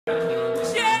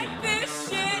Check this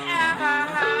shit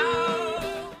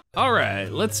out.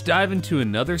 Alright, let's dive into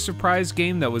another surprise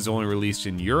game that was only released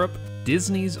in Europe,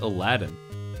 Disney's Aladdin.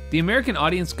 The American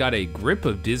audience got a grip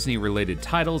of Disney-related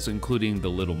titles including The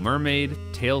Little Mermaid,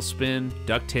 Tailspin,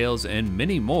 DuckTales, and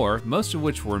many more, most of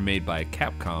which were made by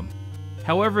Capcom.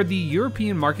 However, the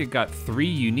European market got 3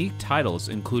 unique titles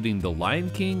including The Lion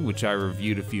King, which I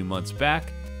reviewed a few months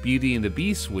back, Beauty and the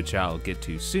Beast, which I'll get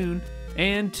to soon,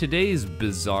 and today's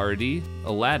bizarrity,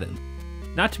 Aladdin.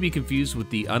 Not to be confused with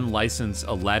the unlicensed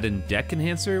Aladdin Deck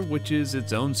Enhancer, which is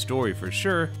its own story for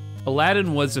sure.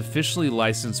 Aladdin was officially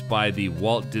licensed by the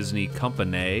Walt Disney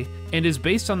Company and is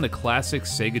based on the classic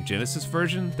Sega Genesis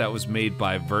version that was made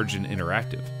by Virgin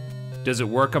Interactive. Does it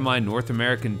work on my North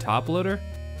American top loader?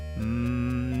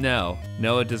 No,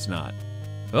 it does not.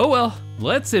 Oh well,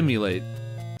 let's emulate.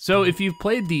 So if you've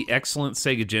played the excellent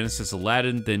Sega Genesis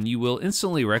Aladdin, then you will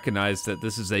instantly recognize that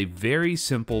this is a very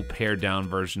simple pared down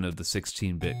version of the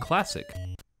 16-bit classic.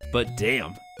 But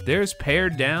damn, there's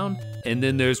pared down, and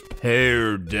then there's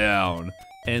pared down.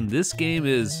 And this game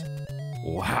is,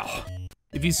 wow.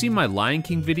 If you see my Lion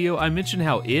King video, I mentioned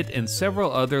how it and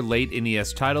several other late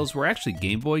NES titles were actually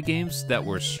Game Boy games that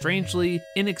were strangely,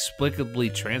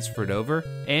 inexplicably transferred over,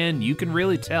 and you can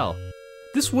really tell.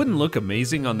 This wouldn't look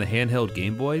amazing on the handheld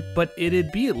Game Boy, but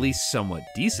it'd be at least somewhat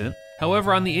decent.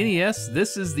 However, on the NES,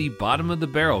 this is the bottom of the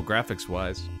barrel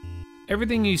graphics-wise.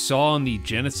 Everything you saw on the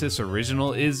Genesis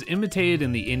original is imitated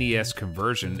in the NES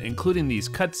conversion, including these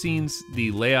cutscenes,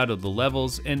 the layout of the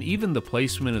levels, and even the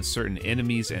placement of certain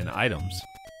enemies and items.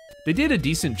 They did a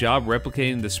decent job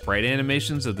replicating the sprite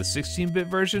animations of the 16-bit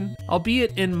version,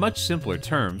 albeit in much simpler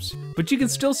terms, but you can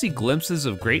still see glimpses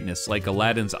of greatness like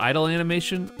Aladdin's idle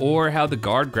animation, or how the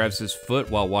guard grabs his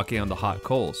foot while walking on the hot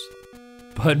coals.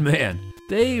 But man,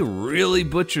 they really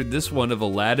butchered this one of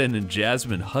Aladdin and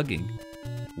Jasmine hugging.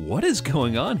 What is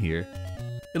going on here?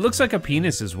 It looks like a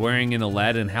penis is wearing an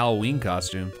Aladdin Halloween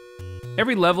costume.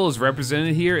 Every level is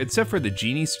represented here except for the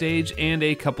genie stage and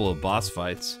a couple of boss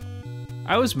fights.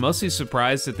 I was mostly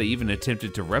surprised that they even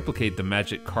attempted to replicate the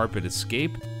magic carpet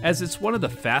escape, as it's one of the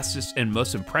fastest and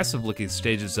most impressive looking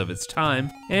stages of its time,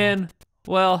 and,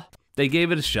 well, they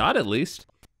gave it a shot at least.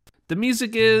 The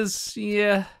music is,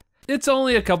 yeah, it's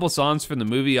only a couple songs from the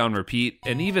movie on repeat,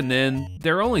 and even then,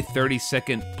 they're only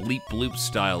 30-second bleep bloop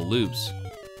style loops.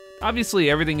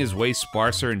 Obviously everything is way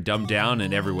sparser and dumbed down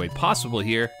in every way possible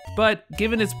here, but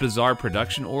given its bizarre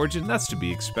production origin, that's to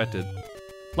be expected.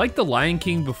 Like The Lion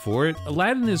King before it,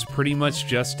 Aladdin is pretty much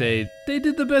just a, they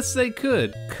did the best they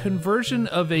could, conversion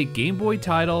of a Game Boy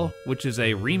title, which is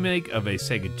a remake of a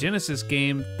Sega Genesis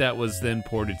game that was then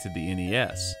ported to the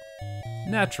NES.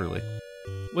 Naturally.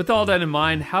 With all that in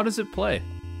mind, how does it play?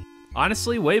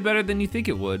 Honestly, way better than you think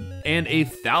it would, and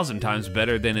 1,000 times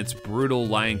better than its brutal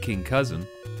Lion King cousin.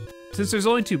 Since there's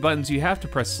only 2 buttons, you have to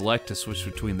press select to switch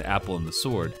between the apple and the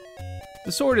sword.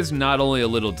 The sword is not only a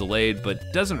little delayed,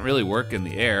 but doesn't really work in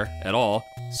the air at all,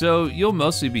 so you'll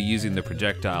mostly be using the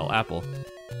projectile apple.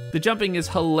 The jumping is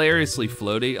hilariously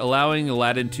floaty, allowing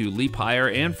Aladdin to leap higher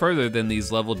and further than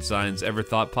these level designs ever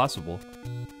thought possible.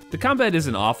 The combat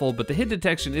isn't awful, but the hit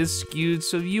detection is skewed,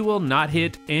 so you will not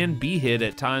hit and be hit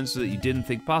at times that you didn't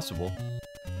think possible.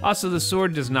 Also, the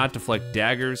sword does not deflect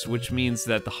daggers, which means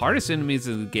that the hardest enemies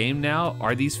in the game now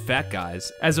are these fat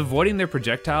guys, as avoiding their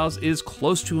projectiles is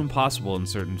close to impossible in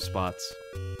certain spots.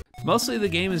 Mostly the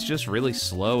game is just really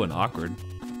slow and awkward.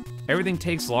 Everything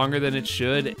takes longer than it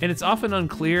should, and it's often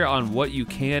unclear on what you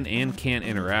can and can't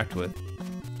interact with.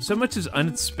 So much is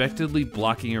unexpectedly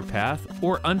blocking your path,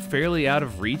 or unfairly out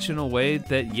of reach in a way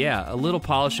that, yeah, a little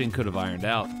polishing could have ironed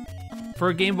out. For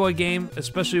a Game Boy game,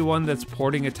 especially one that's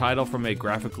porting a title from a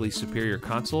graphically superior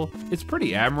console, it's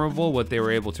pretty admirable what they were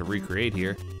able to recreate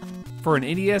here. For an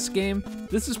NES game,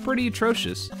 this is pretty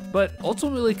atrocious, but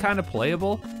ultimately kind of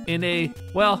playable in a,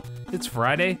 well, it's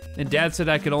Friday, and Dad said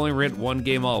I could only rent one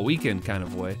game all weekend kind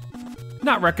of way.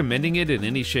 Not recommending it in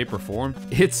any shape or form,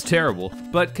 it's terrible,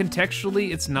 but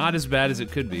contextually it's not as bad as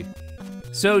it could be.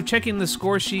 So checking the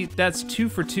score sheet, that's 2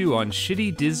 for 2 on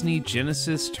shitty Disney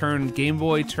Genesis turned Game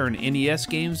Boy turned NES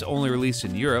games only released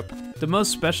in Europe, the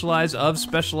most specialized of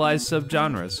specialized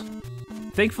subgenres.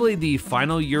 Thankfully, the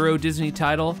final Euro Disney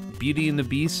title, Beauty and the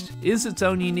Beast, is its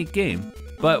own unique game,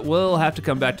 but we'll have to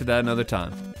come back to that another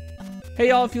time. Hey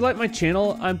y'all, if you like my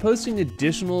channel, I'm posting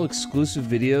additional exclusive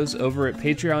videos over at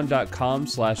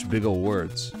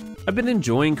patreon.com/bigolwords. I've been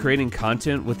enjoying creating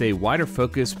content with a wider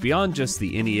focus beyond just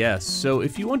the NES, so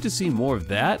if you want to see more of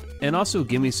that, and also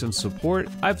give me some support,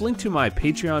 I've linked to my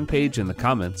Patreon page in the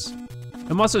comments.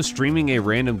 I'm also streaming a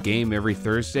random game every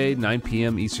Thursday, 9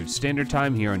 PM Eastern Standard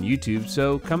Time here on YouTube,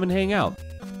 so come and hang out.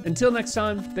 Until next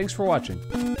time, thanks for watching.